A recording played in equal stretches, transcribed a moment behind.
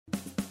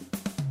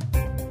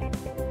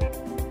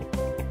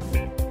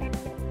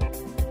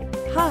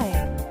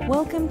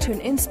Welcome to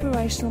an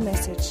inspirational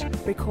message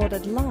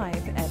recorded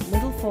live at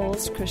Little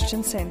Falls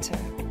Christian Center.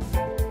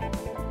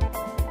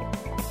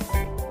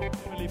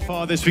 Heavenly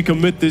Father, as we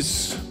commit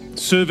this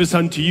service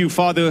unto you,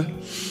 Father,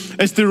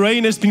 as the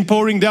rain has been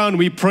pouring down,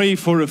 we pray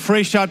for a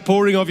fresh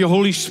outpouring of your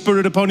Holy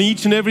Spirit upon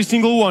each and every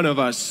single one of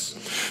us.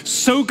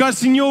 Soak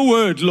us in your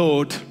word,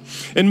 Lord,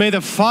 and may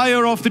the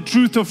fire of the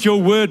truth of your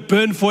word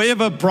burn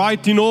forever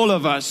bright in all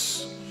of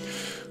us.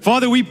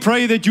 Father, we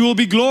pray that you will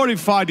be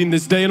glorified in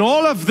this day. And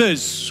all of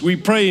this, we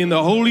pray in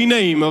the holy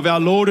name of our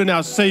Lord and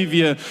our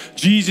Savior,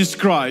 Jesus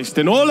Christ.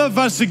 And all of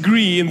us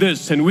agree in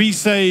this, and we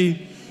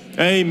say,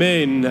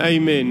 amen,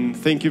 amen.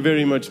 Thank you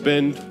very much,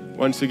 Ben.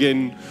 Once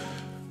again,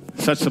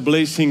 such a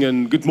blessing,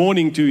 and good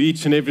morning to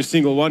each and every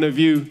single one of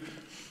you.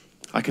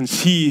 I can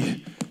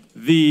see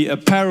the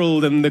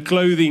apparel and the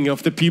clothing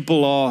of the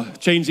people are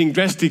changing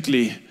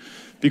drastically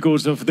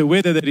because of the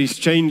weather that is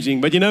changing.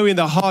 But you know, in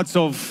the hearts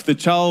of the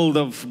child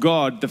of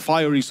God, the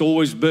fire is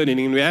always burning,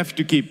 and we have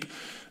to keep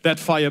that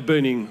fire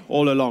burning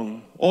all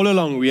along. All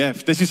along we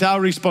have. This is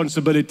our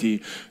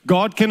responsibility.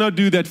 God cannot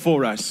do that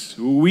for us.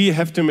 We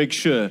have to make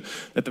sure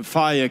that the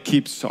fire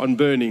keeps on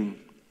burning.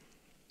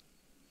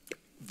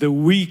 The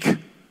week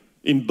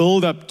in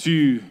build-up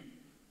to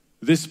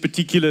this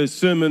particular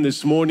sermon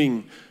this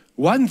morning,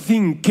 one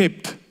thing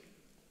kept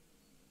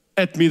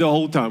at me the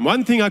whole time.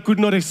 One thing I could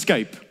not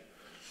escape.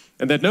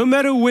 And that no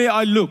matter where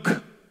I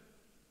look,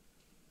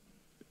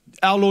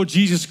 our Lord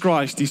Jesus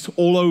Christ is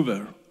all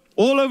over.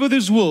 All over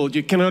this world,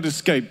 you cannot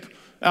escape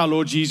our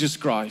Lord Jesus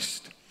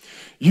Christ.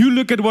 You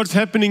look at what's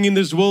happening in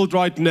this world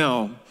right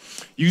now.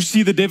 You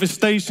see the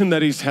devastation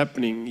that is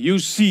happening. You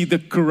see the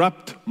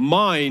corrupt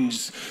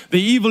minds,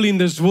 the evil in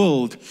this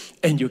world.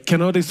 And you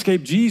cannot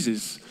escape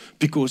Jesus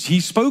because He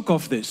spoke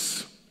of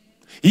this.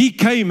 He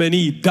came and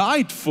He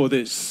died for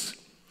this.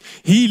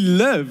 He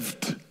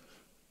lived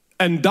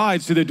and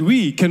died so that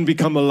we can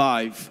become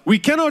alive. We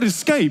cannot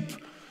escape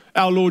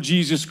our Lord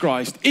Jesus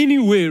Christ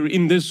anywhere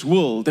in this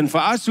world. And for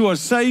us who are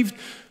saved,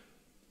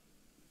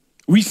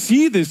 we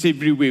see this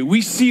everywhere.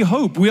 We see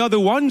hope. We are the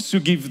ones who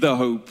give the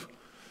hope.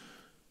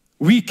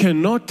 We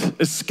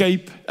cannot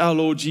escape our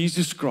Lord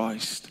Jesus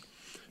Christ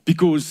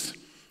because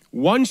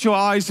once your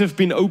eyes have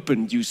been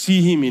opened, you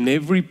see Him in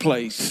every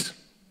place.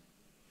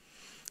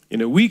 In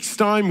a week's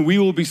time, we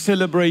will be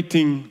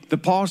celebrating the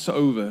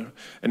Passover.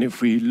 And if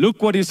we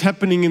look what is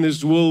happening in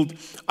this world,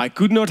 I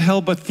could not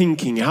help but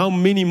thinking, how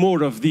many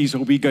more of these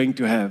are we going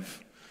to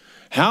have?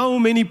 How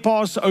many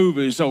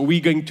Passovers are we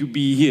going to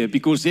be here?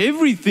 Because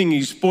everything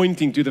is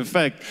pointing to the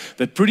fact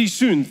that pretty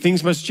soon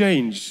things must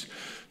change.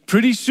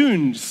 Pretty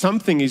soon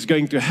something is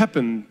going to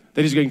happen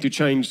that is going to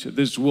change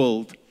this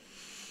world.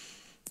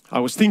 I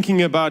was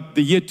thinking about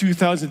the year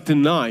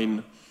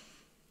 2009.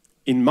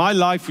 In my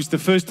life, it was the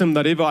first time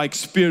that ever I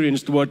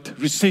experienced what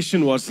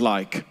recession was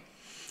like.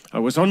 I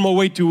was on my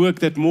way to work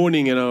that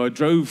morning and I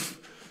drove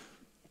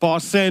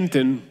past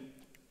Sandton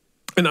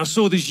and I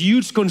saw this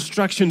huge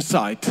construction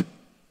site.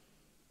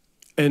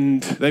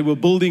 And they were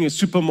building a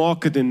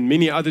supermarket and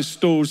many other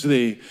stores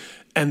there.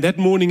 And that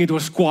morning it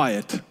was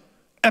quiet,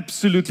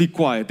 absolutely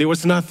quiet. There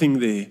was nothing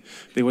there.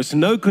 There was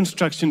no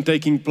construction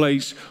taking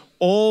place.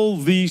 All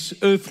these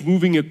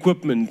earth-moving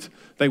equipment,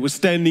 they were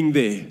standing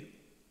there.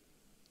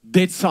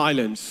 Dead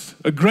silence,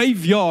 a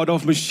graveyard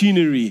of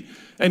machinery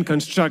and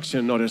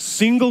construction, not a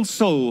single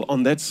soul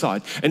on that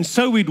side. And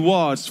so it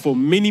was for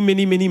many,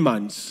 many, many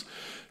months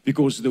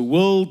because the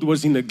world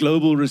was in a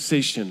global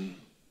recession.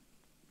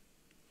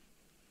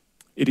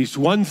 It is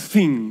one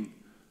thing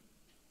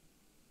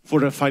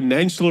for a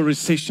financial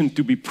recession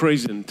to be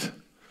present,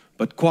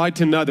 but quite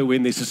another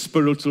when there's a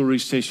spiritual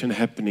recession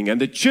happening.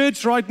 And the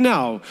church right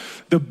now,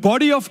 the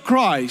body of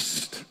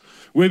Christ,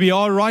 where we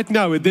are right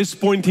now at this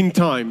point in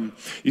time,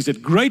 is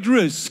at great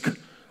risk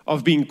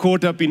of being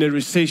caught up in a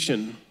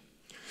recession.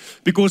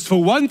 Because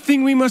for one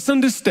thing we must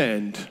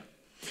understand,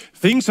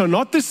 things are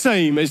not the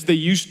same as they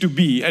used to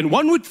be. And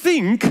one would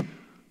think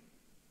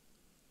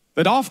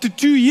that after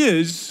 2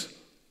 years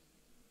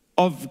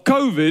of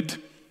COVID,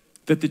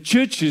 that the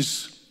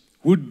churches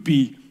would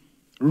be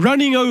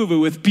running over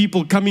with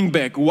people coming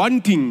back,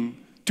 wanting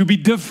to be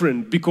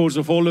different because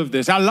of all of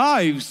this. Our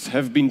lives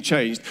have been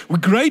changed. We're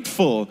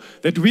grateful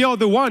that we are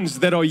the ones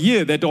that are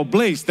here, that are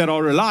blessed, that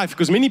are alive,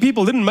 because many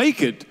people didn't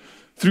make it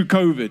through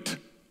COVID.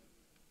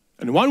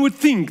 And one would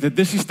think that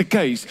this is the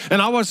case.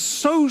 And I was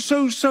so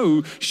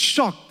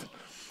shocked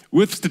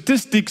with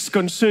statistics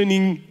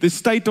concerning the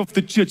state of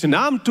the church. And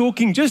I'm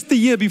talking just the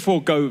year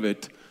before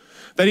COVID,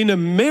 that in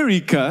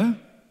America,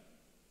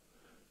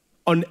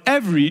 on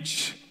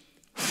average,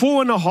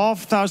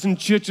 4,500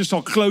 churches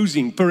are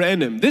closing per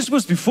annum. This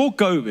was before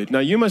COVID. Now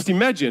you must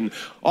imagine,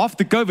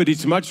 after COVID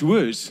it's much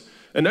worse.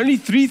 And only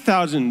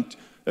 3,000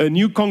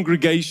 new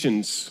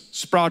congregations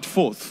sprout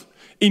forth.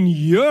 In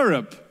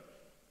Europe,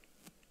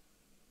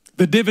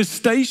 the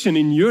devastation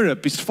in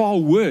Europe is far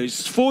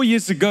worse. 4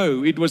 years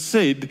ago, it was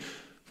said,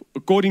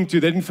 according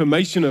to that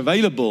information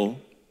available,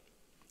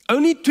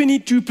 only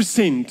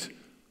 22%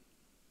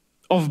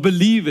 of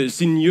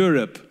believers in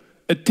Europe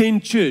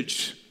attend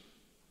church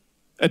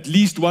at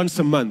least once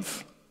a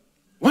month.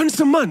 Once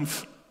a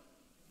month.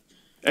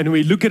 And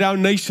we look at our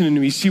nation and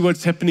we see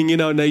what's happening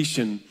in our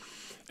nation.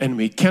 And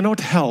we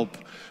cannot help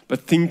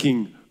but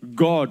thinking,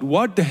 God,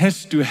 what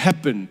has to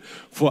happen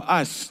for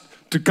us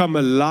to come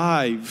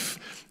alive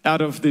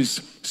out of this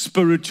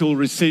spiritual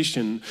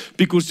recession?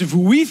 Because if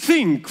we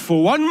think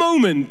for one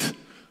moment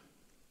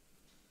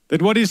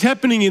that what is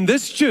happening in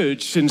this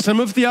church and some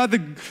of the other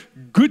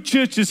good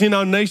churches in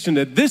our nation,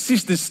 that this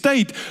is the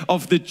state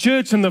of the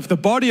church and of the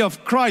body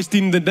of Christ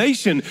in the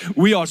nation,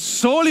 we are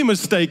sorely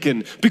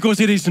mistaken,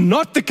 because it is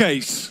not the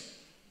case.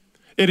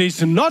 It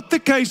is not the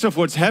case of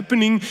what's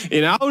happening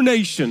in our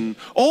nation.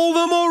 All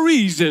the more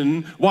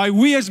reason why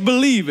we as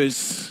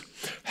believers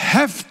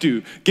have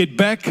to get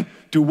back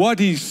to what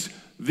is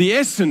the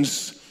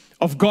essence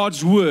of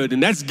God's word,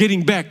 and that's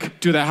getting back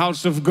to the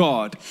house of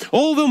God.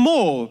 All the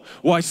more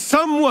why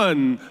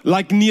someone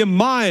like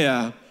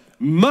Nehemiah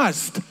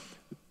must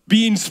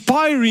be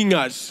inspiring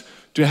us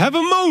to have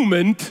a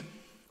moment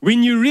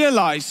when you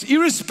realize,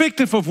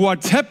 irrespective of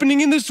what's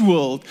happening in this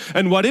world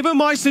and whatever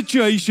my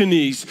situation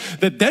is,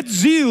 that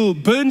zeal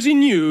burns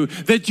in you,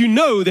 that you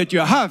know that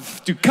you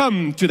have to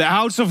come to the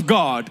house of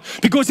God,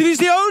 because it is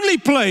the only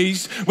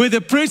place where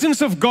the presence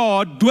of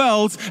God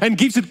dwells and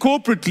gives it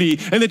corporately,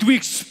 and that we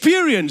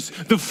experience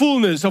the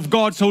fullness of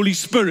God's Holy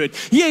Spirit.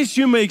 Yes,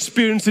 you may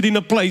experience it in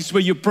a place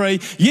where you pray.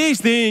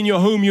 Yes, there in your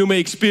home you may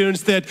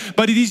experience that,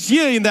 but it is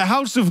here in the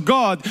house of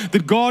God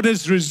that God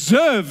has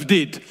reserved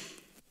it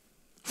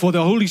for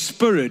the Holy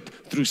Spirit,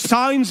 through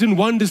signs and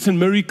wonders and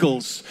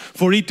miracles,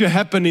 for it to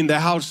happen in the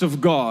house of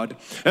God.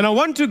 And I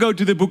want to go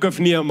to the book of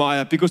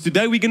Nehemiah, because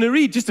today we're going to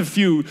read just a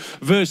few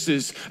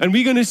verses, and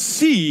we're going to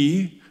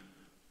see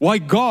why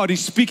God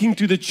is speaking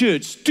to the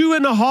church.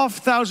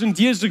 2,500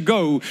 years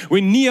ago,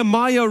 when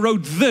Nehemiah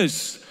wrote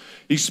this,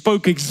 he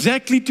spoke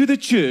exactly to the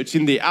church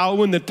in the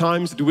hour and the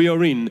times that we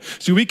are in.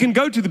 So we can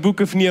go to the book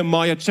of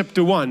Nehemiah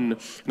chapter 1,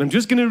 and I'm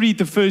just going to read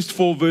the first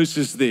 4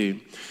 verses there.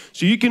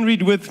 So you can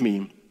read with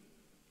me.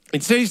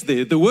 It says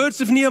there, the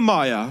words of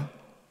Nehemiah,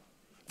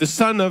 the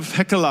son of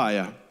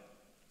Hakaliah.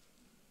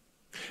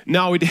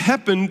 Now it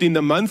happened in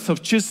the month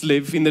of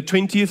Chislev in the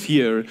 20th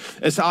year,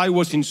 as I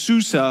was in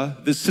Susa,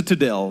 the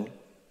citadel,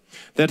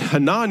 that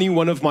Hanani,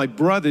 one of my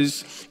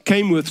brothers,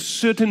 came with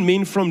certain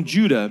men from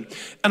Judah,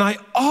 and I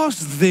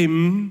asked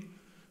them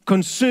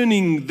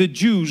concerning the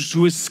Jews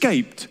who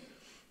escaped,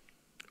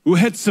 who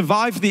had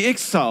survived the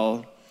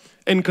exile,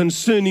 and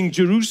concerning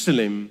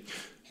Jerusalem.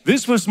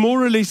 This was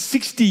more or less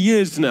 60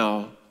 years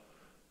now.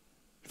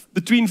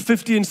 Between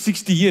 50 and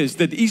 60 years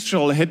that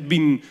Israel had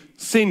been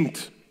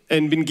sent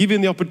and been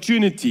given the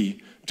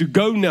opportunity to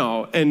go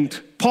now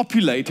and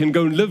populate and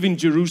go and live in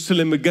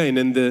Jerusalem again.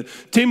 And the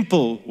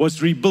temple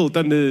was rebuilt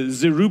under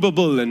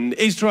Zerubbabel, and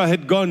Ezra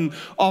had gone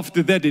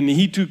after that, and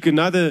he took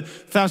another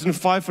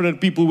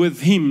 1,500 people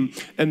with him,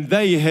 and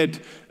they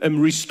had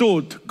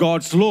restored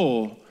God's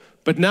law.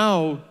 But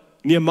now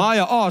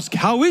Nehemiah asked,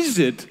 how is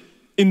it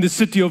in the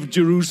city of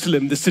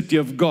Jerusalem, the city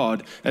of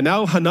God? And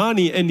now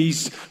Hanani and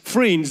his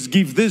friends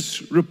give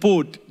this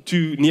report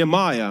to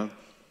Nehemiah.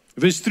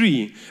 Verse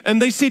 3,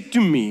 and they said to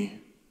me,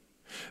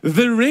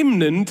 the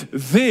remnant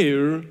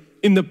there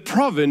in the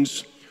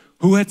province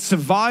who had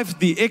survived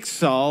the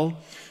exile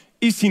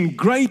is in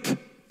great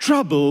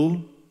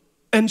trouble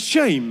and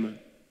shame.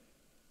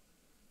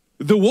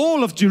 The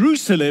wall of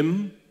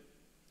Jerusalem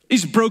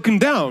is broken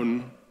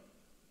down,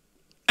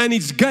 and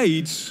its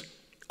gates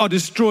are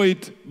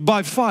destroyed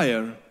by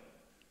fire.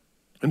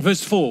 And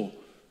verse 4,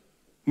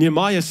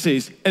 Nehemiah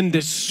says, and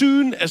as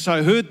soon as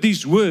I heard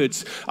these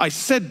words, I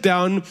sat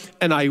down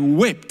and I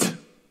wept,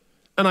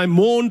 and I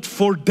mourned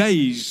for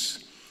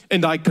days,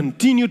 and I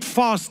continued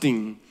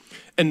fasting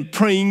and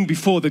praying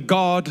before the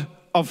God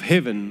of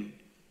heaven.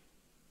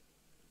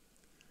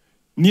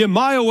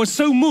 Nehemiah was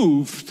so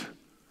moved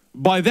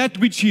by that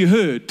which he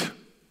heard.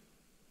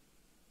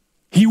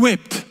 He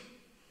wept,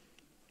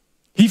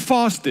 he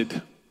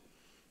fasted,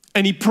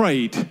 and he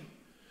prayed,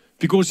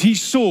 because he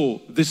saw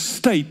the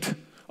state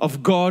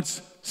of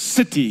God's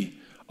city,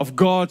 of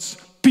God's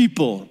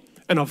people,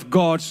 and of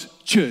God's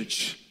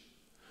church.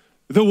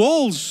 The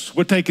walls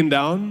were taken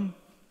down.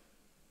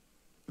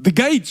 The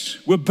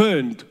gates were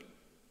burned.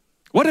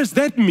 What does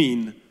that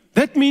mean?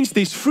 That means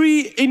there's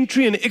free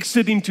entry and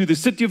exit into the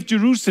city of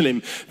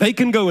Jerusalem. They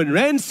can go and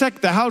ransack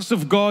the house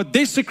of God,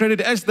 desecrate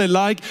it as they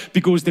like,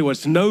 because there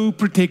was no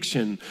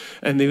protection.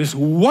 And there was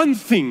one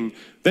thing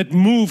that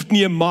moved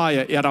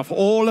Nehemiah out of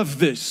all of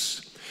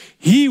this.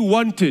 He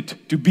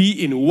wanted to be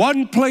in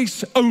one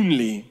place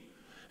only,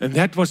 and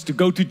that was to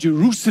go to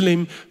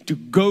Jerusalem, to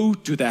go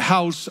to the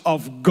house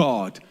of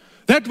God.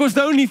 That was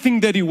the only thing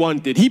that he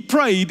wanted. He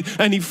prayed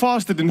and he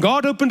fasted, and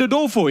God opened a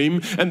door for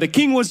him, and the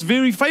king was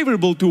very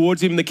favorable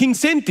towards him. The king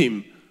sent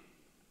him.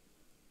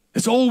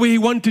 That's all where he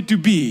wanted to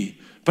be.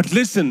 But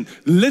listen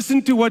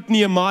to what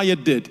Nehemiah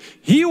did.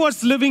 He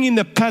was living in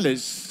the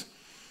palace.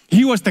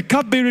 He was the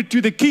cupbearer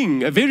to the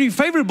king, a very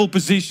favorable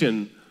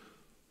position.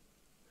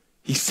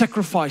 He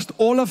sacrificed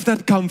all of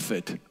that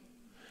comfort,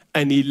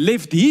 and he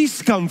left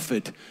his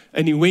comfort,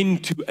 and he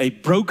went to a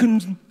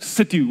broken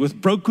city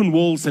with broken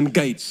walls and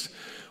gates,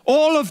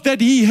 all of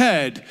that he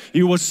had,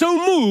 he was so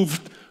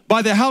moved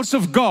by the house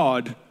of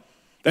God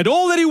that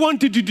all that he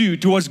wanted to do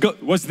was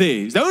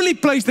there. It's the only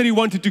place that he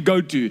wanted to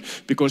go to,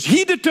 because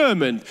he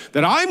determined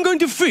that I'm going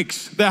to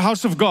fix the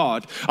house of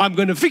God. I'm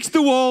going to fix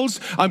the walls.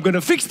 I'm going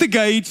to fix the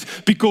gates,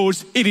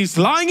 because it is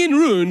lying in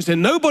ruins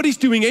and nobody's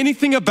doing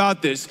anything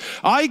about this.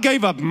 I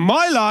gave up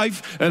my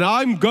life and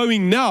I'm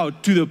going now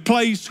to the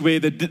place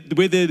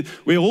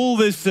where all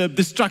this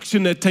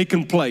destruction had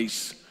taken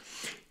place.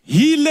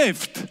 He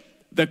left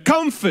the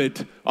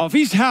comfort of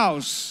his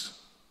house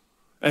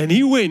and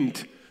he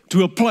went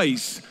to a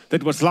place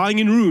that was lying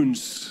in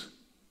ruins.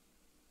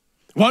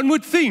 One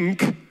would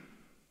think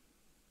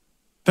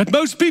that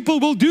most people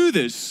will do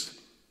this,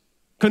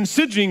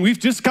 considering we've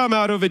just come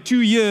out of a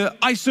 2-year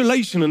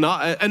isolation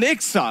and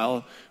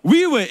exile.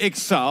 We were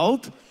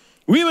exiled.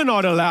 We were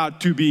not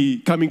allowed to be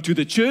coming to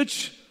the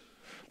church.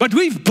 But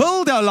we've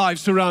built our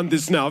lives around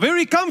this now,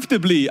 very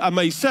comfortably, I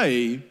may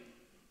say.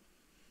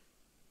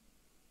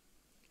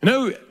 You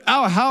know,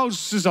 our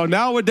houses are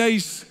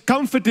nowadays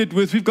comforted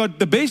with, we've got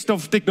the best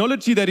of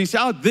technology that is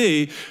out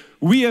there.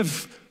 We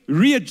have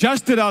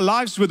readjusted our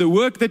lives with the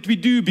work that we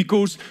do,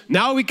 because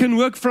now we can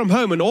work from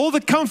home and all the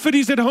comfort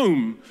is at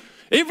home.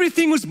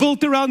 Everything was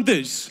built around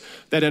this,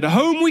 that at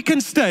home we can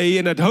stay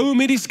and at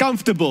home it is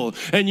comfortable.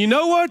 And you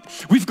know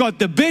what? We've got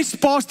the best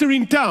pastor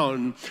in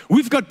town.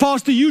 We've got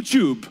Pastor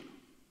YouTube.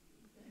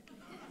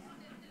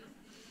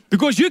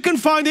 Because you can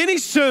find any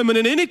sermon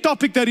and any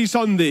topic that is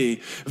on there.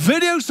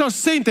 Videos are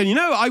sent, and you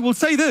know, I will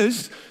say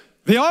this,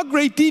 there are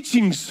great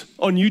teachings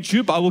on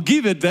YouTube, I will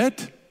give it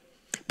that,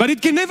 but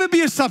it can never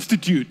be a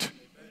substitute.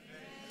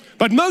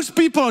 But most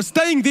people are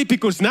staying there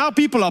because now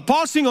people are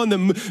passing on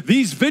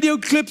these video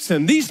clips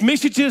and these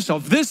messages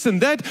of this and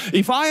that.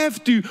 If I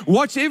have to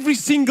watch every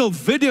single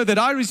video that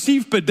I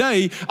receive per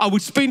day, I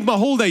would spend my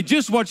whole day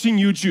just watching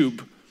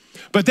YouTube.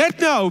 But that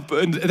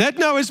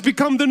now has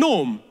become the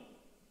norm.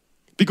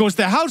 Because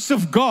the house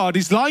of God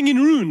is lying in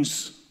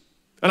ruins.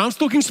 And I'm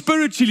talking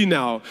spiritually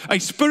now, a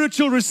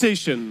spiritual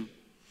recession.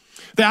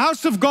 The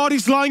house of God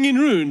is lying in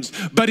ruins,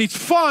 but it's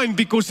fine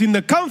because in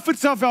the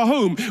comforts of our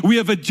home, we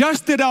have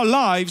adjusted our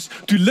lives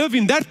to live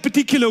in that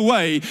particular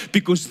way,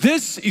 because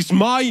this is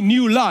my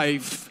new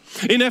life.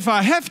 And if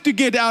I have to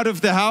get out of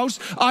the house,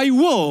 I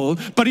will.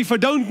 But if I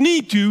don't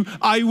need to,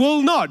 I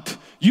will not.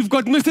 You've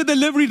got Mr.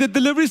 Delivery that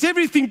delivers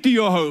everything to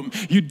your home.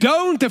 You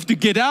don't have to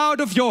get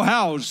out of your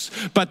house.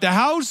 But the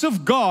house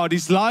of God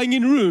is lying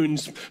in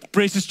ruins,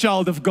 precious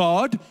child of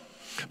God.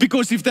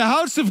 Because if the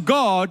house of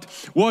God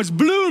was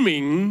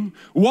blooming,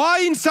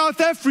 why in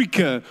South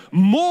Africa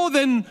more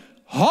than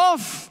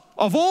half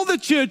of all the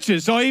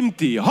churches are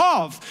empty?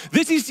 Half.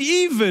 This is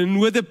even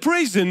with the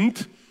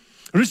present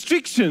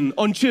restriction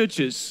on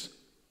churches.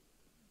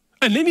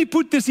 And let me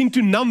put this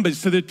into numbers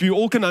so that we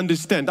all can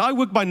understand. I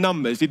work by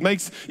numbers. It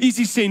makes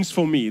easy sense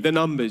for me, the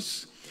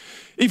numbers.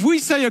 If we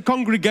say a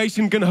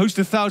congregation can host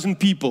 1,000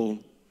 people,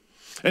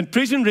 and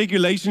present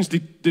regulations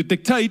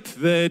dictate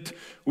that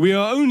we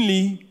are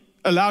only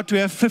allowed to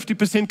have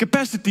 50%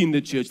 capacity in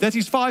the church, that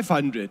is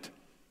 500.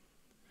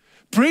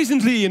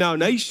 Presently in our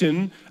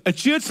nation, a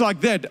church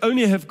like that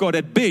only have got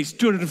at best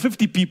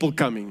 250 people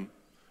coming.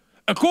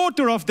 A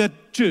quarter of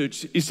that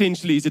church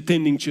essentially is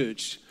attending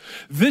church.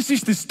 This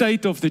is the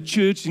state of the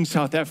church in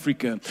South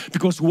Africa.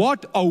 Because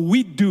what are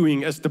we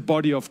doing as the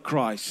body of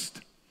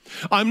Christ?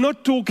 I'm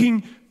not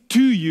talking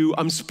to you,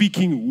 I'm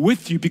speaking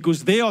with you,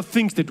 because there are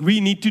things that we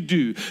need to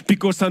do.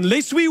 Because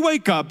unless we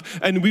wake up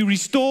and we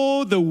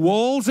restore the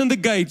walls and the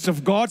gates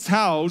of God's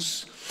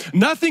house,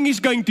 nothing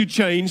is going to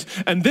change,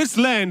 and this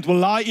land will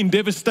lie in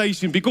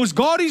devastation, because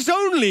God is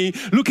only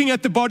looking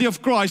at the body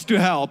of Christ to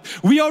help.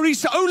 We are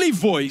His only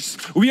voice.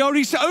 We are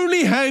His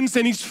only hands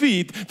and His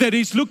feet that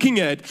He's looking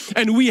at.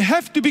 And we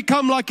have to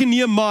become like a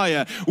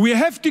Nehemiah. We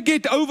have to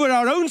get over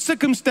our own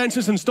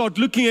circumstances and start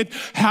looking at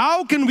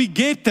how can we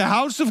get the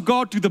house of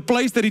God to the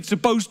place that it's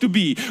supposed to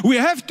be. We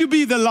have to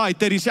be the light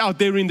that is out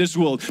there in this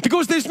world,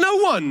 because there's no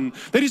one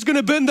that is going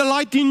to burn the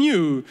light in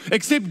you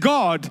except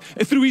God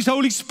through His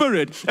Holy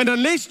Spirit. And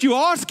unless you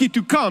ask it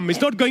to come, it's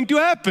not going to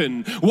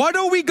happen. What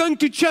are we going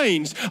to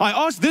change? I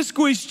ask this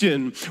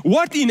question: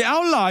 what in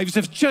our lives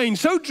have changed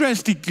so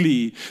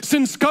drastically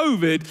since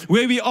COVID,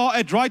 where we are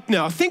at right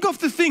now? Think of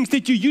the things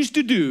that you used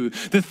to do,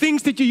 the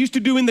things that you used to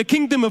do in the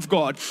kingdom of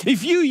God.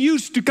 If you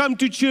used to come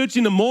to church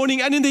in the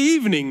morning and in the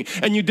evening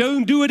and you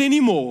don't do it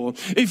anymore,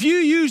 if you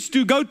used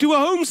to go to a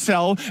home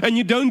cell and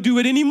you don't do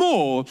it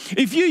anymore,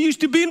 if you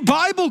used to be in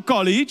Bible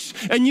college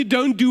and you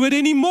don't do it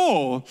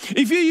anymore,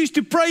 if you used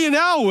to pray an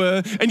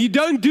hour and you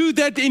don't do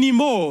that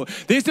anymore,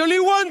 there's only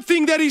one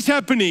thing that is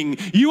happening.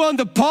 You're on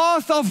the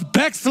path of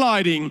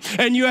backsliding,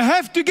 and you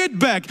have to get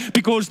back,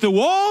 because the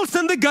walls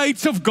and the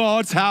gates of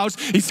God's house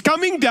is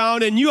coming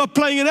down, and you are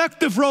playing an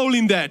active role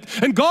in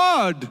that. And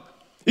God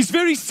is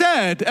very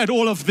sad at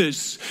all of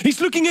this.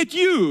 He's looking at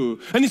you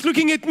and He's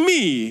looking at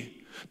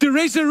me to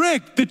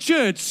resurrect the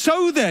church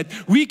so that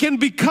we can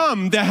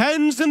become the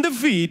hands and the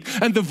feet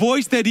and the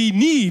voice that He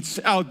needs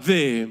out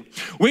there.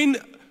 When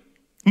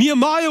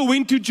Nehemiah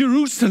went to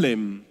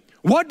Jerusalem,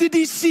 what did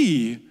he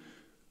see?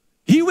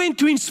 He went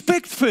to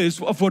inspect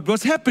first of what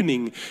was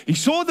happening. He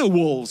saw the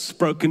walls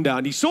broken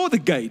down. He saw the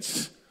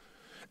gates.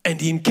 And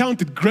he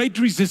encountered great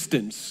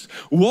resistance.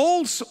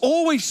 Walls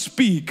always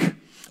speak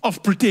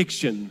of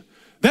protection.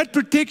 That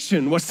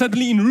protection was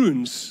suddenly in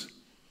ruins.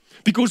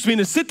 Because when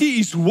a city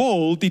is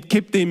walled, it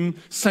kept them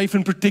safe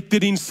and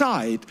protected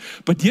inside.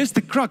 But here's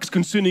the crux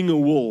concerning a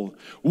wall.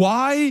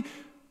 Why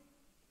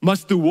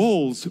must the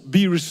walls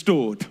be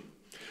restored?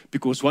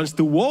 Because once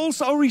the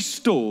walls are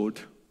restored,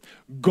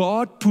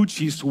 God puts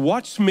His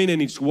watchmen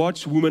and His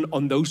watchwomen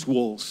on those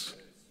walls.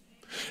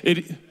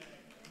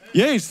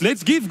 Yes,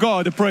 let's give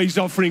God a praise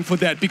offering for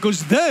that,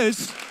 because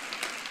this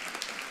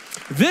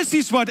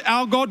is what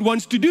our God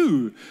wants to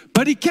do.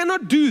 But He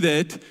cannot do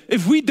that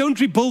if we don't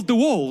rebuild the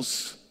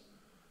walls.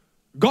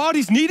 God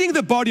is needing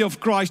the body of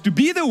Christ to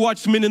be the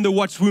watchman and the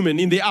watchwoman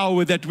in the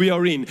hour that we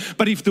are in.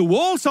 But if the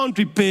walls aren't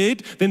repaired,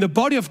 then the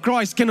body of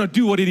Christ cannot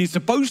do what it is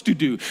supposed to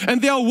do.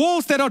 And there are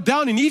walls that are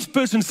down in each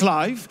person's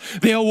life.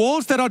 There are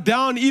walls that are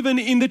down even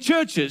in the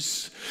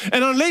churches.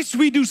 And unless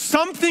we do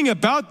something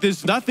about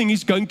this, nothing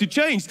is going to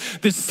change.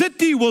 The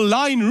city will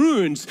lie in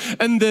ruins,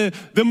 and the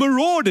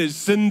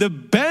marauders and the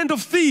band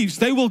of thieves,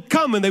 they will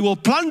come and they will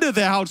plunder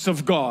the house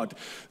of God.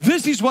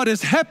 This is what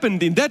has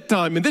happened in that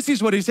time, and this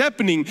is what is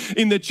happening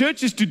in the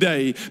churches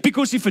today.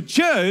 Because if a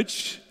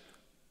church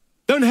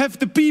don't have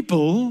the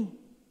people,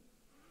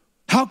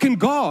 how can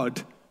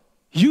God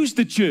use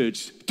the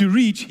church to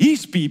reach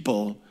His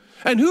people?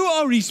 And who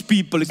are His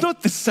people? It's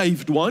not the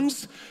saved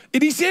ones.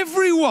 It is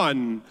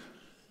everyone.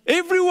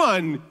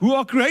 Everyone who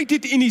are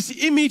created in His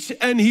image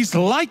and His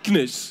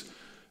likeness.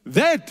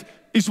 That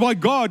is why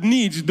God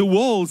needs the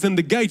walls and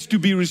the gates to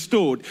be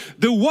restored.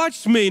 The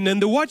watchmen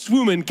and the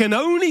watchwomen can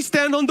only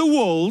stand on the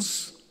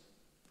walls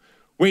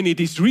when it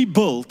is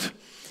rebuilt.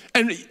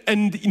 And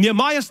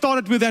Nehemiah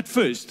started with that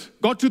first,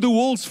 got to the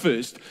walls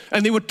first.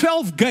 And there were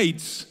 12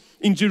 gates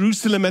in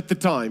Jerusalem at the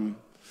time.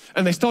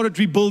 And they started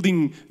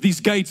rebuilding these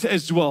gates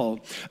as well.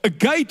 A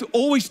gate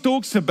always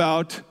talks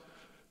about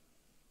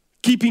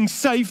keeping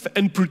safe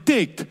and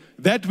protect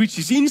that which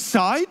is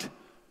inside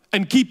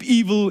and keep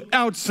evil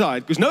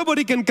outside. Because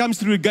nobody can come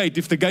through a gate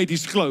if the gate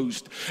is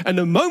closed. And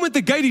the moment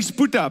the gate is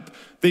put up,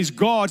 there's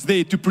guards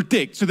there to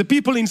protect. So the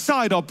people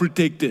inside are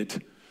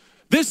protected.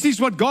 This is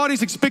what God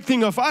is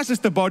expecting of us as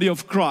the body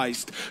of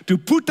Christ. To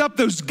put up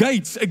those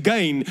gates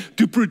again,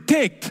 to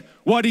protect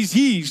what is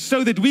His,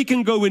 so that we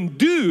can go and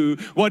do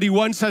what He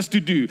wants us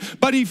to do.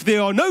 But if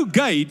there are no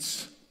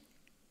gates,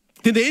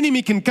 then the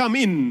enemy can come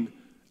in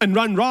and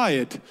run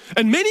riot.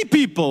 And many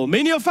people,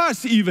 many of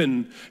us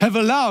even, have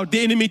allowed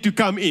the enemy to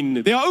come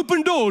in. There are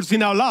open doors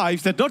in our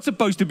lives that are not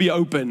supposed to be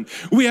open.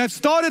 We have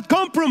started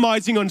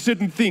compromising on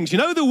certain things. You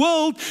know, the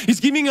world is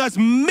giving us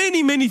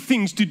many, many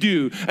things to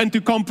do and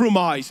to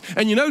compromise.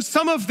 And you know,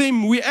 some of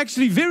them we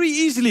actually very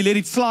easily let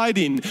it slide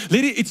in.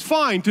 It's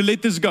fine to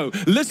let this go.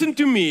 Listen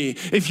to me.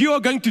 If you are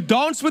going to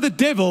dance with the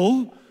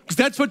devil, because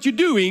that's what you're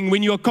doing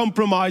when you're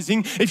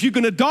compromising. If you're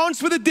going to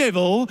dance with the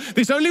devil,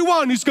 there's only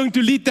one who's going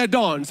to lead that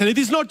dance, and it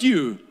is not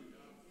you.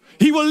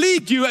 He will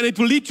lead you, and it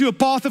will lead to a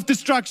path of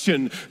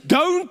destruction.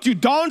 Don't you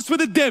dance with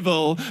the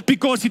devil,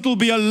 because it will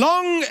be a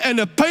long and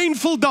a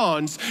painful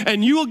dance,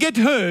 and you will get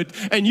hurt,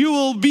 and you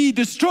will be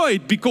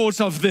destroyed because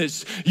of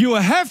this. You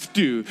have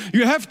to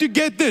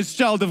get this,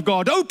 child of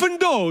God. Open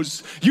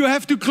doors, you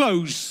have to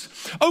close.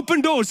 Open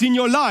doors in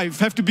your life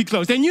have to be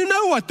closed. And you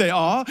know what they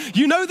are.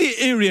 You know the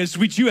areas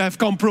which you have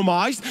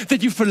compromised,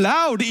 that you've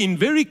allowed in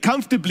very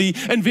comfortably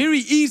and very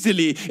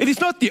easily. It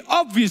is not the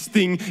obvious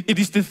thing. It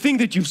is the thing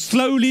that you've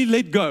slowly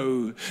let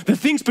go. The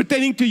things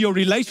pertaining to your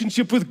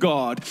relationship with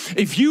God.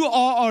 If you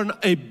are on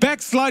a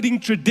backsliding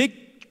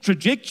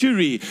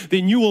trajectory,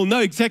 then you will know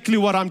exactly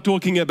what I'm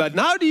talking about.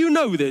 Now, how do you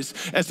know this?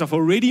 As I've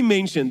already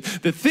mentioned,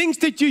 the things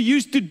that you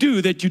used to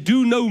do that you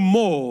do no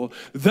more,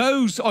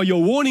 those are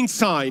your warning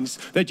signs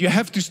that you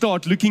have to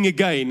start looking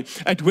again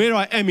at where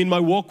I am in my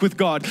walk with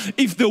God.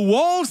 If the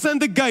walls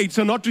and the gates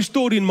are not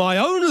restored in my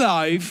own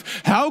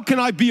life, how can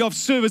I be of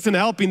service and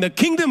help in the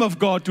kingdom of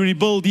God to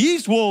rebuild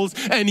His walls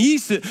and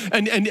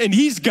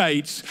His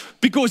gates?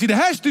 Because it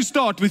has to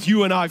start with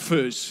you and I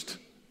first.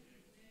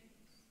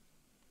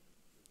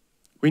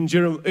 When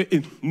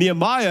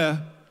Nehemiah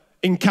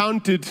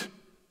encountered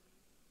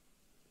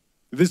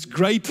this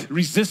great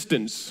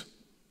resistance,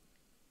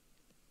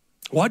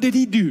 what did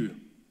he do?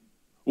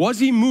 Was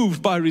he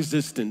moved by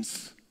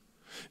resistance?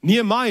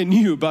 Nehemiah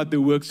knew about the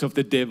works of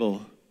the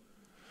devil.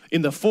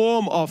 In the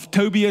form of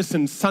Tobias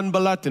and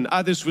Sanballat and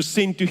others were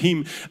sent to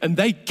him, and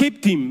they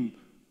kept him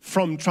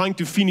from trying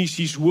to finish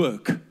his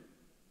work.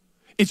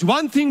 It's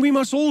one thing we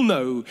must all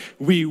know.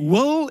 We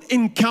will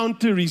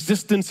encounter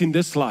resistance in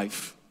this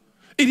life.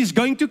 It is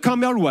going to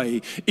come our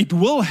way. It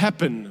will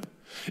happen.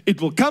 It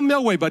will come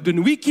our way. But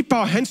when we keep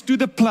our hands to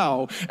the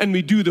plow and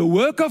we do the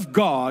work of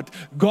God,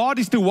 God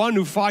is the one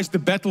who fights the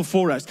battle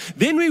for us.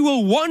 Then we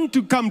will want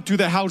to come to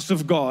the house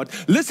of God.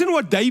 Listen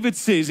what David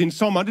says in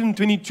Psalm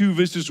 122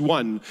 verses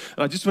 1.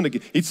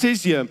 It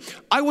says here,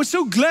 I was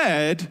so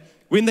glad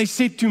when they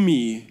said to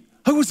me,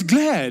 I was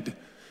glad.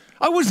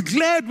 I was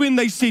glad when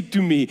they said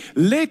to me,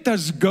 let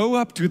us go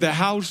up to the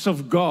house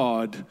of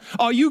God.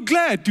 Are you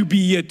glad to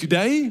be here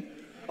today?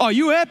 Are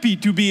you happy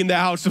to be in the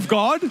house of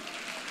God?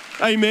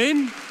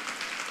 Amen.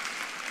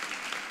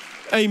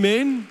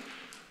 Amen.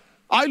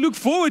 I look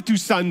forward to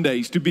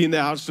Sundays to be in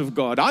the house of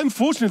God. I'm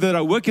fortunate that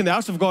I work in the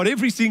house of God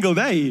every single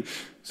day.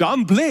 So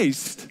I'm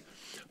blessed.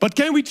 But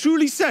can we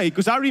truly say,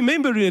 because I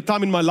remember a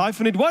time in my life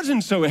when it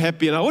wasn't so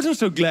happy and I wasn't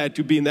so glad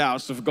to be in the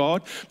house of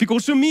God,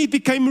 because for me it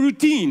became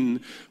routine.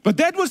 But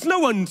that was no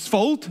one's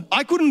fault.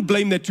 I couldn't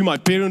blame that to my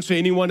parents or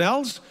anyone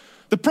else.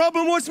 The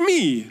problem was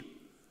me.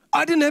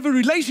 I didn't have a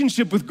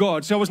relationship with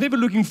God, so I was never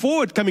looking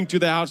forward coming to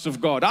the house of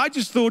God. I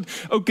just thought,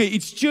 okay,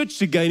 it's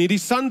church again, it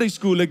is Sunday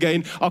school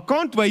again. I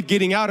can't wait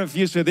getting out of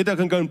here so that I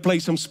can go and play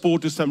some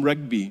sport or some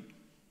rugby.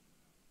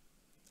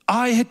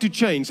 I had to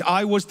change.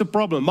 I was the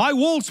problem. My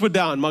walls were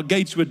down, my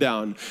gates were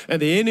down,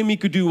 and the enemy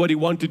could do what he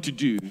wanted to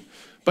do.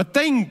 But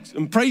thanks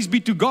and praise be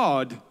to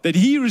God that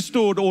He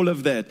restored all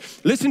of that.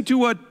 Listen to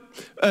what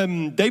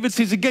David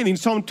says again in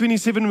Psalm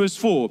 27 verse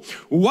 4.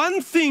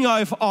 One thing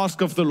I've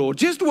asked of the Lord,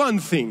 just one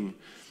thing,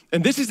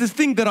 and this is the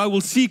thing that I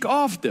will seek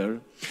after,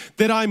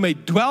 that I may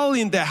dwell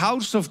in the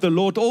house of the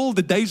Lord all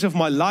the days of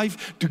my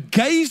life, to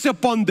gaze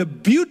upon the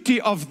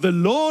beauty of the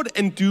Lord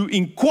and to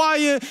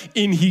inquire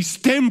in His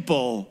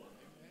temple.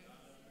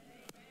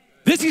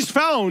 This is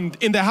found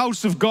in the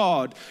house of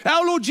God.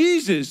 Our Lord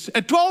Jesus,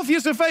 at 12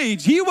 years of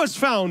age, He was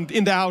found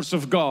in the house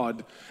of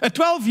God. At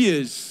 12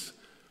 years.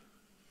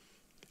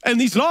 And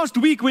this last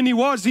week when He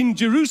was in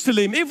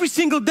Jerusalem, every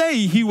single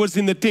day He was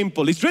in the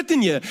temple. It's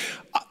written here,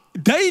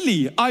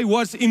 daily I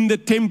was in the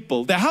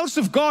temple. The house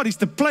of God is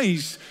the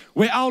place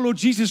where our Lord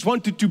Jesus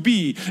wanted to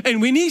be.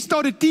 And when He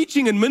started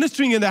teaching and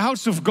ministering in the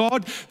house of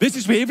God, this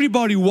is where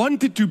everybody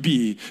wanted to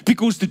be,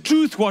 because the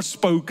truth was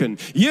spoken.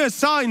 Here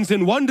signs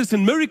and wonders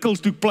and miracles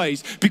took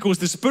place because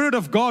the Spirit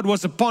of God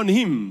was upon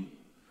Him.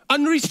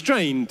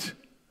 Unrestrained.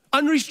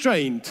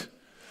 Unrestrained.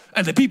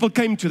 And the people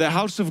came to the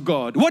house of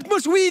God. What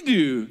must we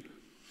do?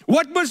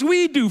 What must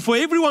we do for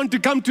everyone to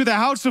come to the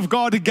house of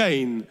God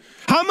again?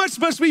 How much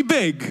must we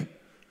beg?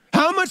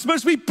 How much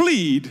must we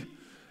plead?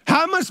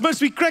 How much must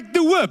we crack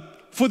the whip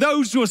for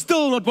those who are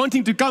still not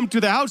wanting to come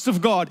to the house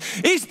of God?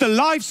 Is the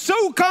life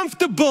so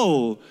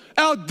comfortable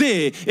out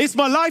there? Is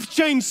my life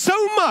changed so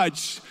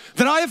much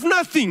that I have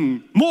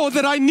nothing more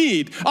that I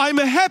need? I'm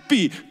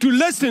happy to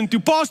listen to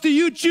Pastor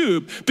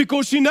YouTube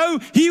because,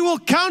 he will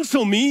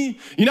counsel me.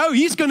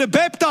 He's going to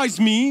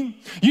baptize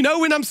me.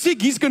 When I'm sick,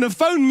 he's going to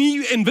phone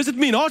me and visit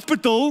me in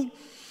hospital.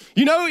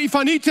 If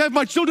I need to have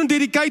my children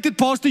dedicated,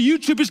 Pastor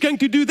YouTube is going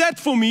to do that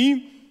for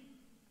me.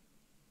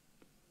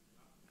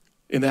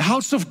 In the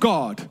house of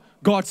God,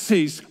 God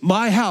says,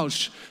 my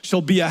house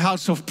shall be a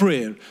house of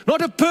prayer.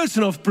 Not a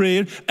person of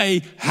prayer,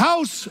 a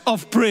house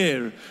of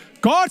prayer.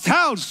 God's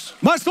house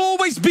must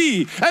always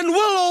be and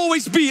will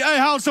always be a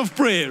house of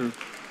prayer.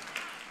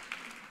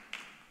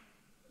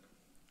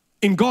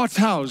 In God's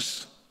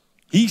house,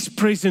 His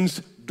presence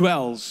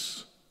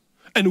dwells.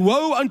 And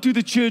woe unto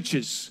the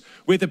churches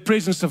where the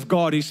presence of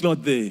God is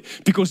not there,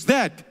 because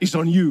that is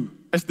on you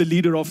as the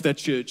leader of that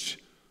church.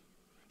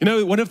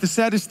 One of the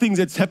saddest things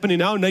that's happened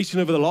in our nation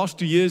over the last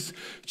 2 years,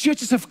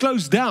 churches have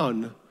closed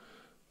down.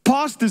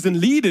 Pastors and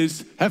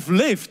leaders have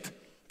left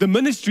the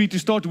ministry to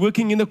start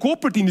working in the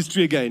corporate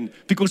industry again,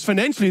 because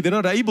financially they're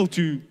not able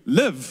to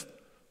live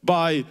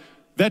by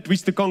that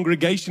which the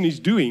congregation is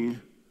doing.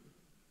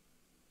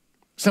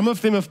 Some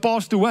of them have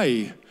passed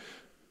away.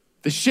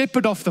 The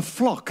shepherd of the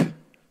flock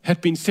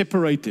had been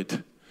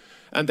separated,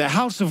 and the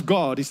house of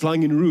God is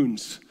lying in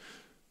ruins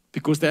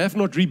because they have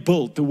not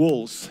rebuilt the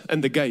walls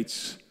and the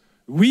gates.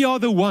 We are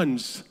the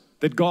ones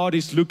that God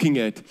is looking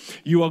at.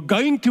 You are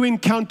going to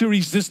encounter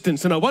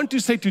resistance. And I want to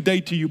say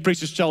today to you,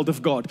 precious child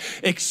of God,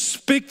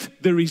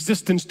 expect the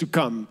resistance to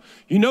come.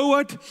 You know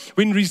what?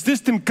 When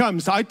resistance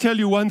comes, I tell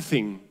you one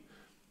thing.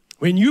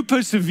 When you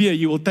persevere,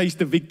 you will taste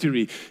the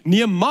victory.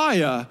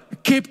 Nehemiah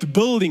kept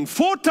building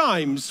 4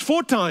 times.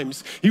 4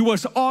 times he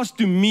was asked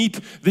to meet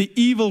the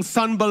evil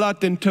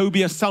Sanballat and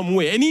Tobiah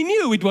somewhere. And he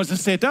knew it was a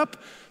setup,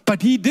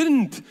 but he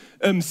didn't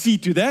see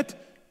to that.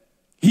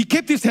 He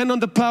kept his hand on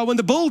the plow and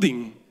the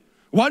building.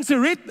 Once a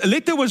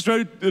letter was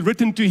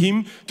written to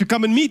him to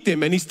come and meet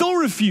them, and he still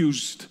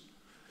refused.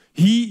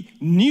 He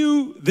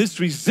knew this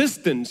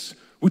resistance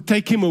would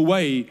take him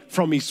away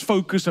from his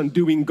focus on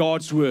doing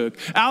God's work.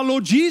 Our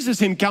Lord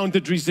Jesus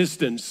encountered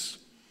resistance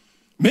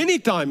many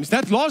times.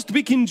 That last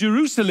week in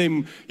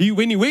Jerusalem,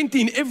 when he went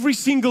in every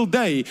single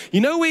day, you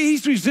know where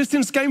his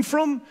resistance came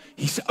from?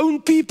 His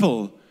own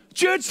people,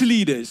 church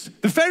leaders,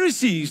 the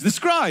Pharisees, the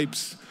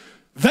scribes.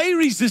 They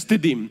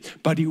resisted him,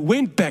 but he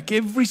went back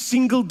every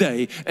single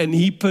day and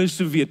he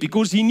persevered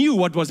because he knew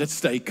what was at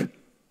stake.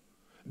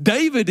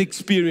 David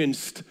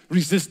experienced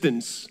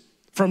resistance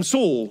from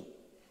Saul.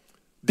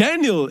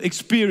 Daniel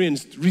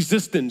experienced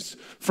resistance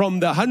from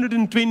the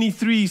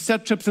 123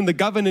 satraps and the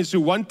governors who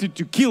wanted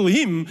to kill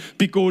him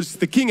because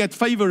the king had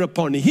favor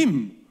upon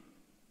him.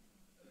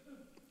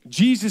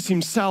 Jesus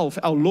himself,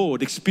 our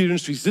Lord,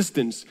 experienced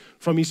resistance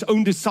from his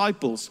own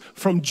disciples,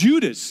 from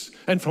Judas,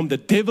 and from the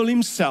devil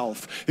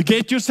himself.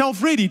 Get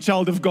yourself ready,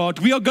 child of God.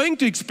 We are going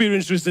to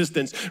experience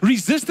resistance.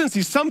 Resistance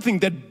is something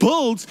that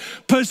builds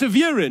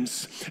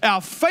perseverance.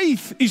 Our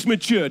faith is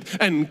matured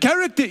and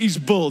character is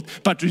built,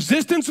 but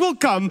resistance will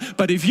come.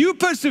 But if you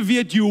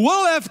persevere, you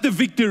will have the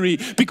victory,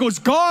 because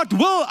God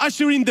will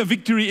usher in the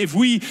victory if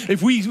we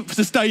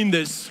sustain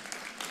this.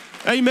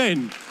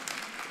 Amen.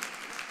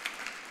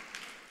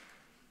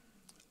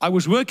 I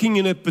was working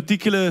in a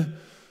particular,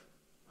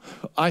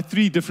 I had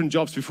 3 different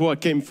jobs before I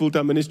came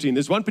full-time ministry. And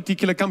there's one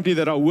particular company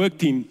that I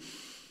worked in.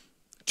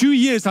 2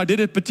 years I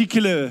did a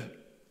particular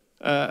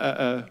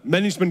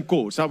management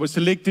course. I was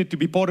selected to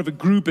be part of a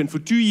group, and for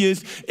 2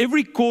 years,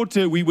 every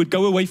quarter we would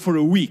go away for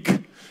a week.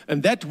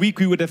 And that week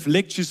we would have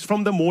lectures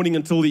from the morning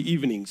until the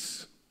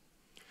evenings.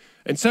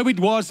 And so it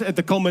was at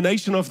the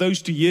culmination of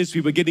those 2 years, we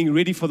were getting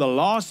ready for the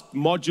last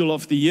module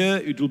of the year.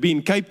 It will be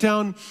in Cape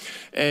Town,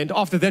 and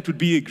after that would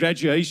be a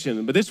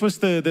graduation. But this was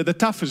the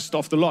toughest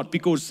of the lot,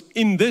 because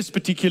in this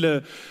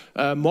particular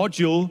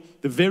module,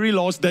 the very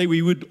last day,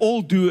 we would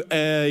all do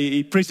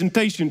a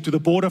presentation to the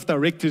board of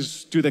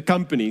directors, to the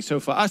company. So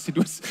for us,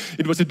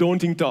 it was a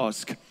daunting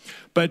task.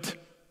 But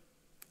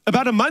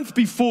about a month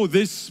before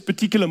this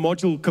particular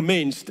module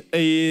commenced,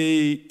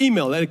 a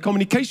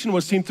communication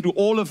was sent through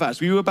all of us.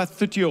 We were about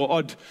 30 or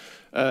odd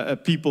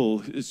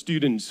people,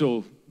 students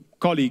or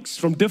colleagues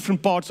from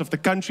different parts of the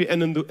country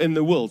and in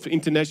the world,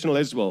 international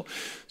as well.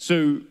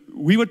 So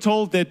we were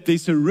told that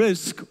there's a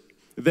risk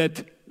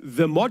that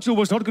the module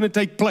was not going to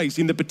take place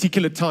in the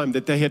particular time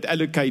that they had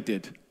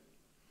allocated,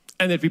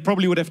 and that we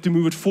probably would have to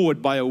move it forward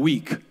by a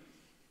week.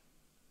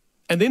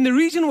 And then the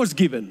reason was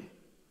given.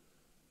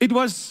 It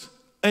was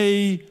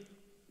a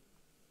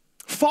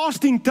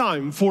fasting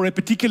time for a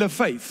particular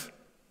faith.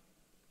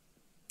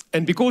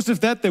 And because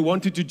of that, they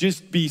wanted to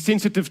just be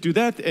sensitive to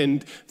that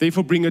and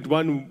therefore bring it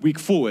 1 week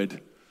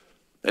forward.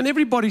 And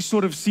everybody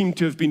sort of seemed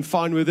to have been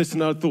fine with this,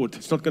 and I thought,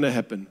 it's not going to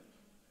happen.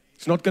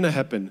 It's not going to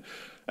happen.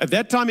 At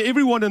that time,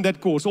 everyone in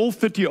that course, all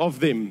 30 of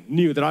them,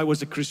 knew that I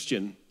was a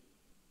Christian.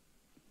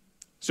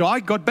 So I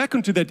got back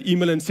onto that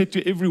email and said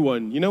to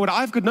everyone, you know what,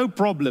 I've got no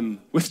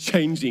problem with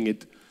changing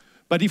it.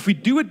 But if we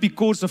do it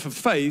because of a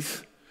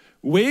faith,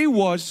 where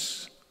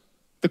was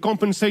the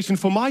compensation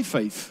for my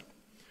faith?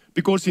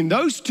 Because in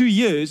those 2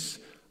 years,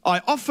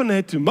 I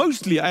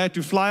had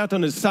to fly out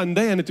on a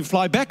Sunday and had to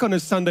fly back on a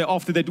Sunday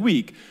after that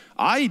week.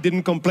 I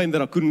didn't complain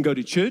that I couldn't go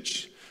to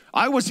church.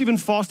 I was even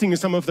fasting in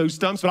some of those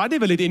times, but I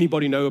never let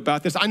anybody know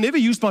about this. I never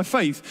used my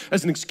faith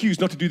as an excuse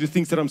not to do the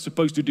things that I'm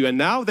supposed to do. And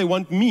now they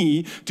want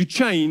me to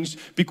change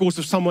because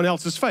of someone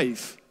else's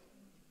faith.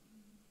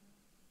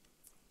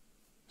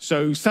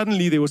 So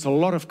suddenly there was a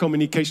lot of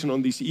communication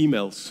on these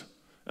emails,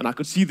 and I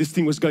could see this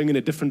thing was going in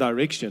a different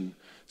direction.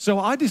 So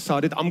I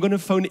decided I'm going to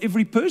phone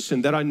every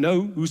person that I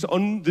know who's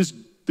on this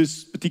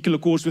particular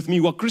course with me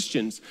who are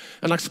Christians.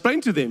 And I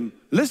explained to them,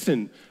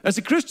 listen, as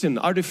a Christian,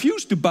 I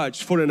refuse to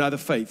budge for another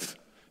faith.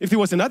 If there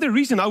was another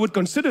reason, I would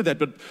consider that,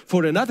 but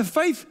for another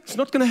faith, it's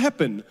not going to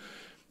happen.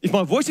 If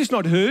my voice is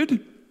not heard,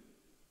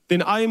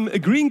 then I'm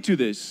agreeing to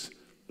this.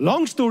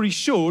 Long story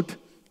short,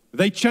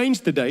 they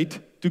changed the date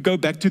to go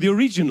back to the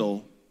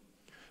original.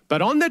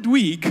 But on that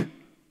week,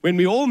 when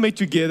we all met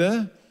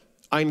together,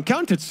 I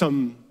encountered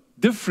some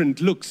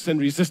different looks and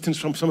resistance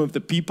from some of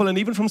the people and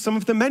even from some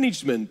of the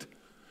management.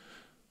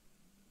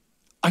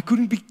 I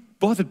couldn't be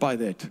bothered by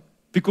that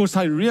because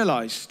I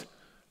realized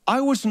I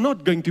was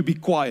not going to be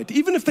quiet.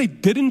 Even if they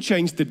didn't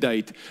change the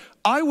date,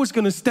 I was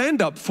going to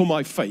stand up for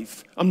my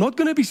faith. I'm not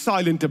going to be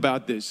silent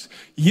about this.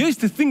 Here's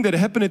the thing that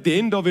happened at the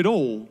end of it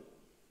all.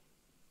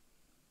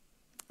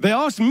 They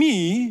asked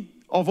me,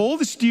 of all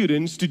the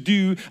students, to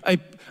do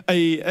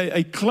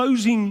a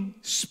closing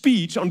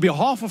speech on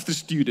behalf of the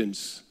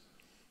students.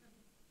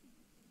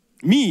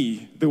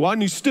 Me, the one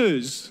who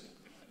stirs.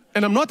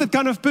 And I'm not that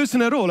kind of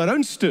person at all. I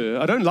don't stir.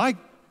 I don't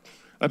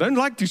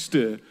like to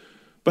stir.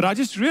 But I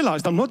just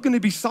realized I'm not going to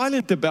be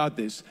silent about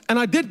this. And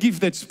I did give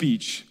that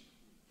speech.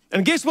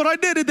 And guess what I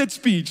did at that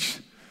speech?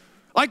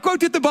 I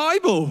quoted the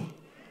Bible.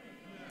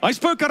 I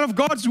spoke out of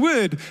God's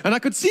word, and I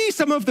could see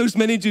some of those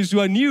managers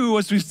who I knew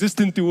was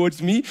resistant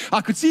towards me.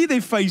 I could see their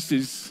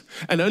faces,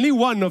 and only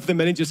one of the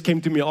managers came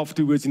to me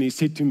afterwards, and he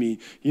said to me,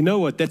 you know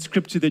what, that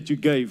scripture that you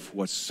gave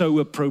was so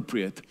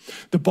appropriate.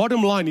 The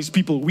bottom line is,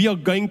 people, we are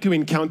going to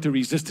encounter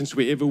resistance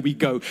wherever we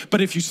go,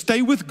 but if you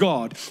stay with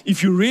God,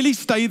 if you really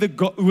stay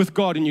with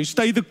God and you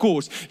stay the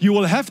course, you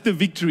will have the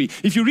victory.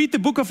 If you read the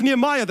book of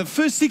Nehemiah, the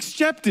first 6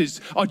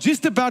 chapters are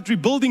just about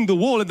rebuilding the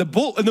wall, and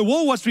the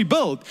wall was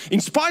rebuilt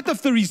in spite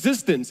of the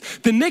resistance.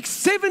 The next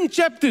 7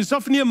 chapters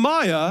of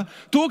Nehemiah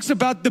talks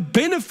about the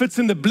benefits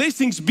and the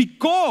blessings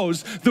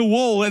because the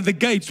wall and the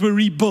gates were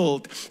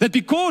rebuilt. That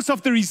because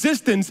of the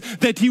resistance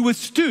that he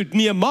withstood,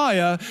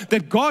 Nehemiah,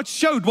 that God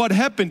showed what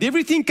happened.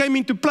 Everything came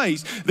into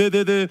place.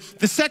 The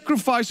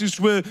sacrifices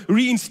were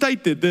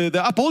reinstated.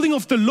 The upholding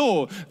of the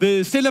law,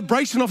 the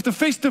celebration of the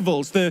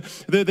festivals,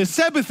 the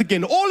Sabbath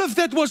again, all of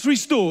that was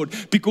restored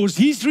because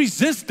his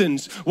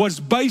resistance was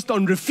based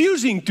on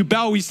refusing to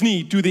bow his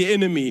knee to the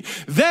enemy.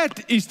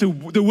 That is the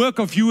work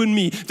of you and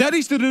me. That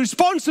is the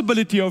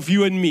responsibility of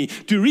you and me,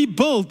 to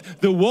rebuild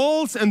the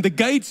walls and the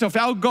gates of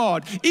our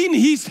God in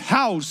his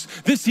house.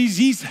 This is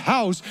his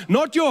house,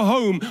 not your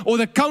home or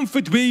the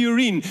comfort where you're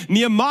in.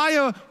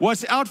 Nehemiah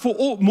was out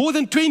for more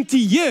than 20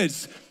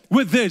 years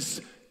with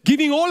this,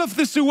 giving all of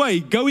this away,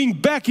 going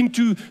back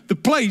into the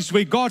place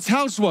where God's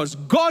house was.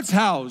 God's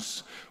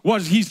house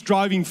was his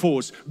driving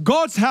force.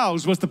 God's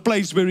house was the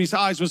place where his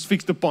eyes was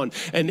fixed upon,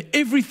 and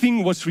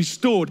everything was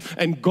restored,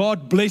 and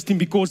God blessed him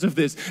because of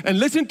this. And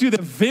listen to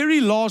the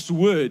very last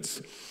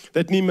words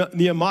that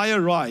Nehemiah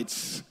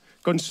writes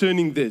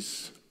concerning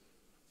this.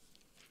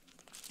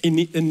 In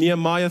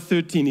Nehemiah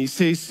 13, he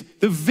says,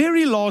 the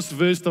very last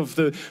verse of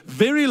the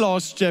very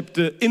last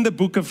chapter in the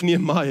book of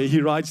Nehemiah,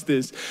 he writes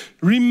this: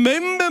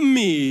 remember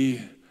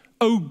me,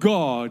 O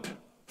God,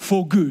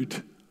 for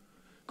good.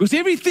 Because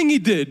everything he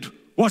did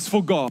was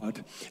for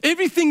God.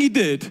 Everything he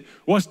did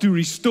was to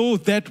restore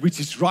that which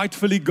is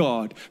rightfully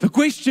God. The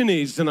question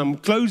is, and I'm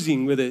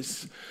closing with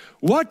this,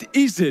 what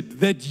is it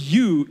that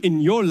you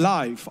in your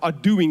life are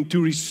doing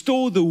to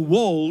restore the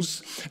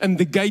walls and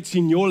the gates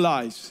in your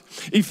lives?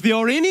 If there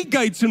are any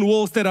gates and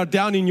walls that are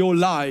down in your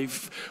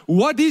life,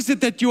 what is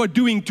it that you are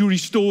doing to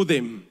restore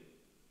them?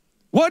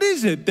 What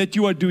is it that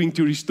you are doing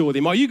to restore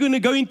them? Are you going to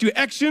go into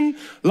action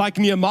like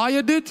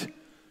Nehemiah did?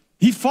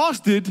 He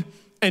fasted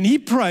and he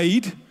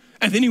prayed,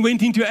 and then he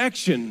went into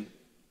action.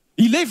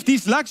 He left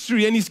his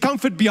luxury and his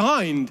comfort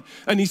behind,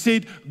 and he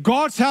said,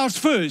 God's house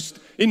first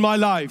in my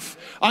life.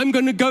 I'm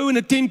going to go and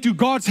attend to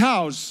God's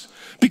house,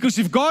 because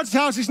if God's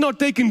house is not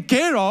taken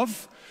care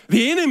of,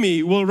 the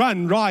enemy will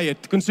run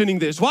riot concerning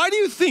this. Why do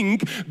you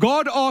think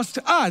God asked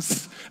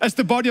us as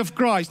the body of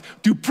Christ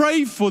to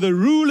pray for the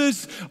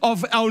rulers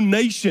of our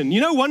nation?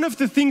 You know, one of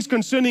the things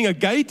concerning a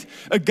gate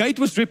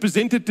was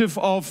representative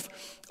of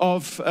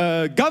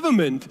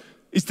government.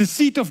 It's the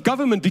seat of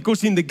government,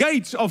 because in the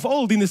gates of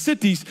old, in the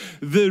cities,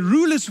 the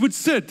rulers would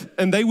sit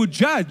and they would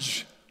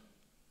judge.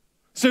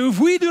 So if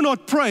we do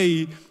not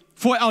pray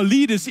for our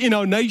leaders in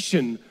our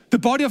nation, the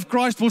body of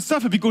Christ will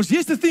suffer. Because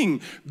here's the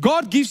thing,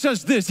 God gives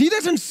us this. He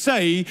doesn't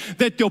say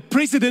that your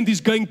president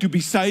is going to be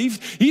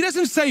saved. He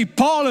doesn't say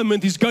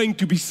parliament is going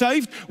to be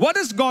saved. What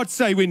does God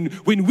say when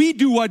we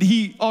do what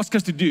he asks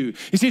us to do?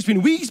 He says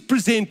when we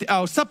present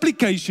our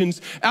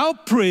supplications, our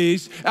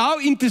prayers, our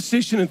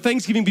intercession and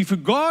thanksgiving before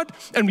God,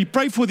 and we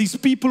pray for these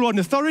people on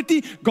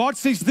authority, God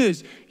says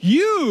this: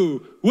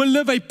 you will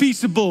live a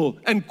peaceable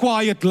and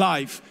quiet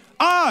life.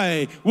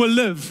 I will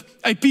live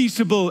a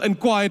peaceable and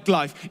quiet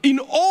life in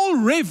all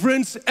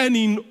reverence and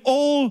in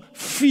all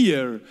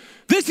fear.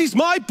 This is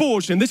my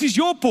portion. This is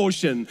your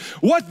portion.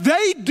 What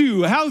they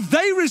do, how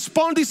they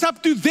respond is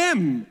up to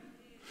them.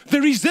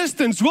 The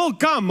resistance will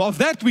come, of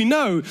that we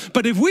know.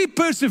 But if we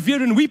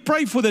persevere and we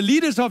pray for the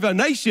leaders of our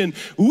nation,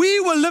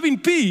 we will live in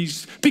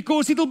peace,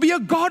 because it'll be a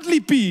godly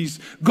peace.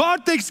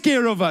 God takes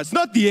care of us,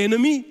 not the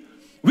enemy.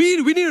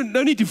 We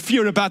don't need to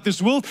fear about this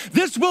world.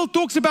 This world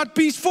talks about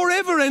peace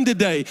forever and a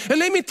day. And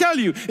let me tell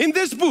you, in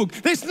this book,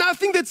 there's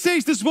nothing that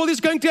says this world is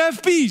going to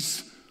have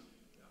peace.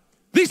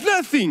 There's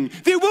nothing.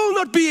 There will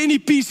not be any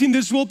peace in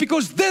this world,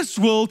 because this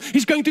world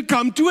is going to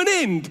come to an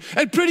end.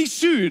 And pretty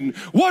soon,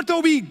 what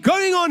are we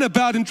going on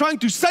about and trying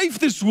to save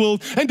this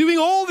world and doing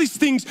all these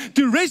things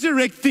to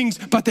resurrect things,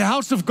 but the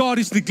house of God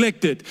is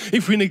neglected?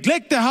 If we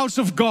neglect the house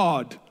of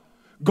God,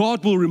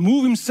 God will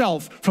remove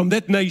himself from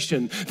that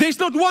nation. There's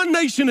not one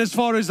nation, as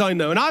far as I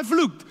know, and I've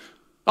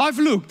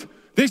looked.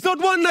 There's not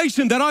one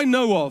nation that I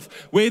know of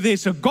where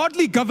there's a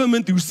godly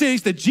government who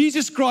says that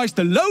Jesus Christ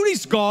alone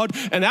is God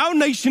and our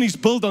nation is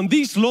built on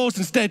these laws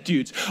and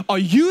statutes. Are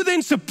you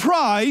then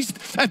surprised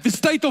at the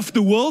state of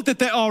the world that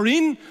they are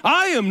in?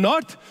 I am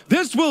not.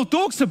 This world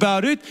talks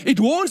about it. It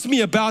warns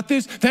me about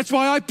this. That's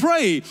why I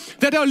pray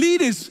that our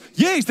leaders,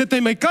 yes, that they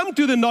may come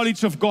to the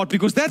knowledge of God,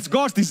 because that's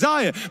God's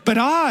desire. But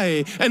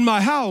I and my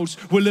house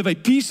will live a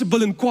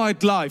peaceable and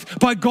quiet life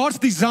by God's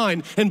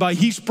design and by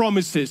his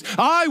promises.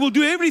 I will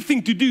do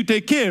everything to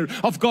take care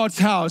of God's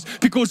house,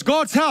 because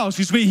God's house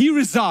is where he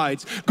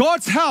resides.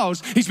 God's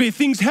house is where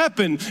things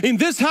happen. In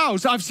this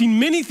house, I've seen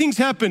many things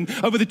happen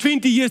over the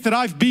 20 years that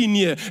I've been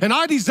here, and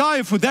I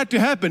desire for that to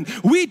happen.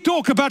 We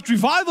talk about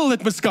revival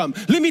that must come.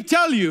 Let me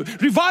tell you,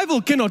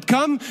 revival cannot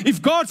come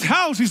if God's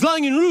house is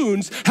lying in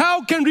ruins.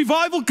 How can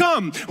revival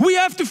come? We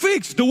have to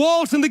fix the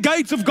walls and the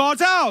gates of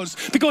God's house,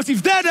 because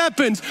if that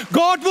happens,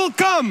 God will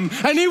come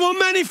and he will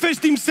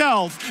manifest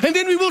himself, and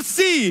then we will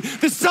see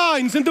the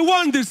signs and the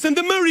wonders and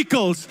the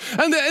miracles.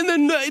 and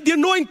the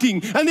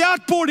anointing and the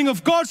outpouring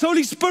of God's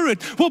Holy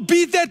Spirit will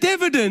be that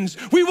evidence.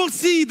 We will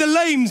see the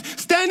lame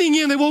standing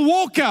here and they will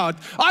walk out.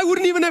 I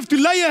wouldn't even have to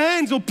lay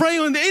hands or pray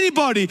on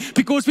anybody,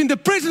 because when the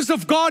presence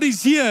of God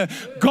is here,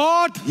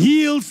 God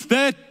heals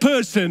that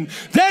person.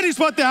 That is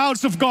what the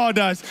house of God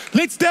does.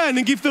 Let's stand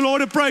and give the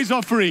Lord a praise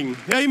offering.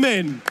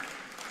 Amen.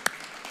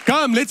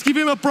 Come, let's give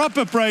Him a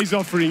proper praise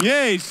offering.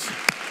 Yes.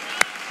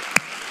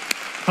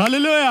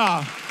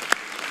 Hallelujah.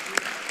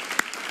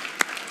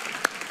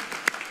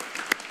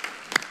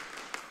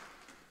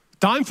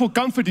 Time for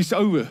comfort is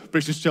over,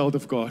 precious child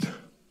of God.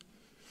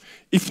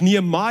 If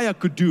Nehemiah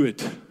could do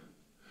it,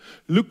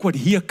 look what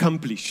he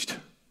accomplished.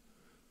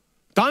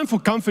 Time for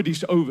comfort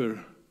is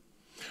over.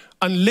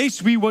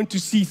 Unless we want to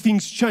see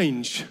things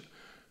change,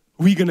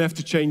 we're going to have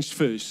to change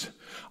first.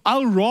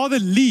 I'll rather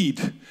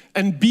lead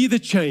and be the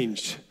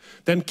change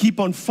than keep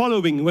on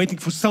following, waiting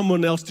for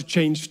someone else to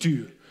change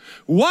too.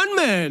 One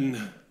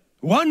man,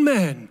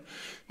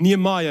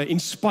 Nehemiah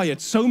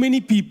inspired so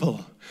many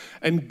people,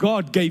 and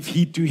God gave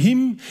heed to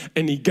him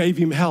and He gave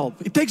him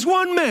help. It takes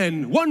one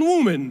man, one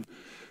woman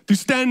to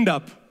stand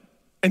up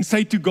and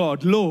say to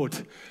God,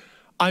 Lord,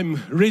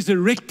 I'm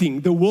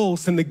resurrecting the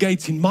walls and the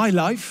gates in my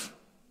life,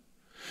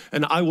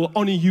 and I will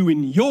honor you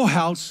in your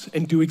house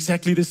and do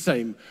exactly the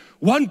same.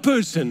 One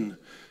person,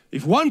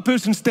 if one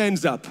person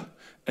stands up,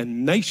 a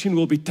nation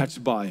will be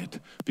touched by it,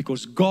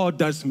 because God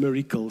does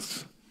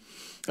miracles.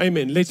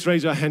 Amen. Let's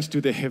raise our hands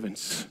to the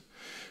heavens.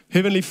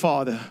 Heavenly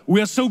Father,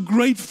 we are so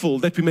grateful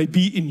that we may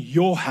be in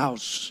your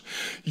house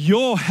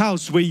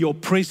where your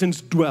presence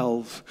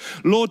dwells.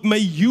 Lord, may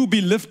you be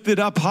lifted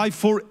up high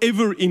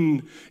forever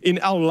in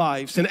our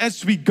lives. And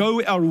as we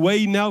go our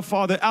way now,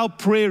 Father, our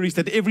prayer is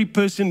that every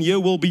person here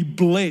will be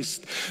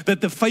blessed,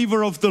 that the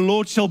favor of the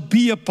Lord shall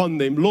be upon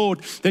them,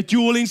 Lord, that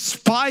you will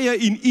inspire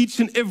in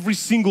each and every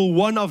single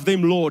one of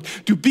them, Lord,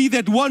 to be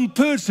that one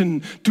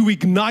person to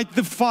ignite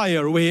the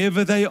fire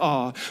wherever they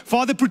are.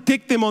 Father,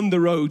 protect them on the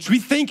roads. We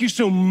thank you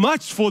so much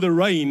for the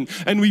rain,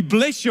 and we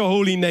bless your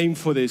holy name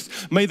for this.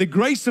 May the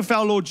grace of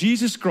our Lord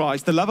Jesus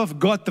Christ, the love of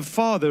God the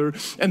Father,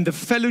 and the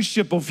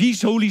fellowship of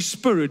His Holy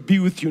Spirit be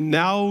with you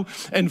now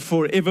and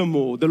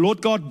forevermore. The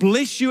Lord God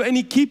bless you and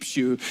He keeps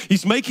you.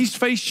 He's make His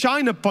face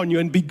shine upon you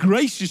and be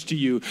gracious to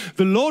you.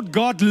 The Lord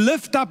God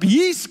lift up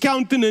His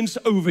countenance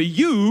over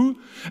you,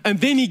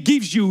 and then He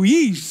gives you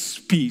His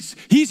peace,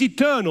 His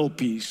eternal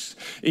peace.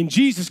 In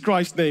Jesus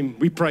Christ's name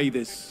we pray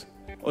this.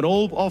 And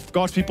all of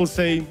God's people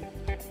say,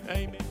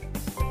 Amen.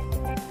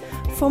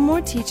 For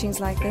more teachings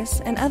like this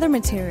and other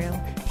material,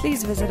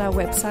 please visit our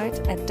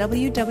website at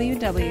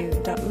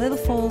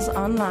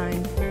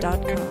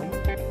www.littlefallsonline.com.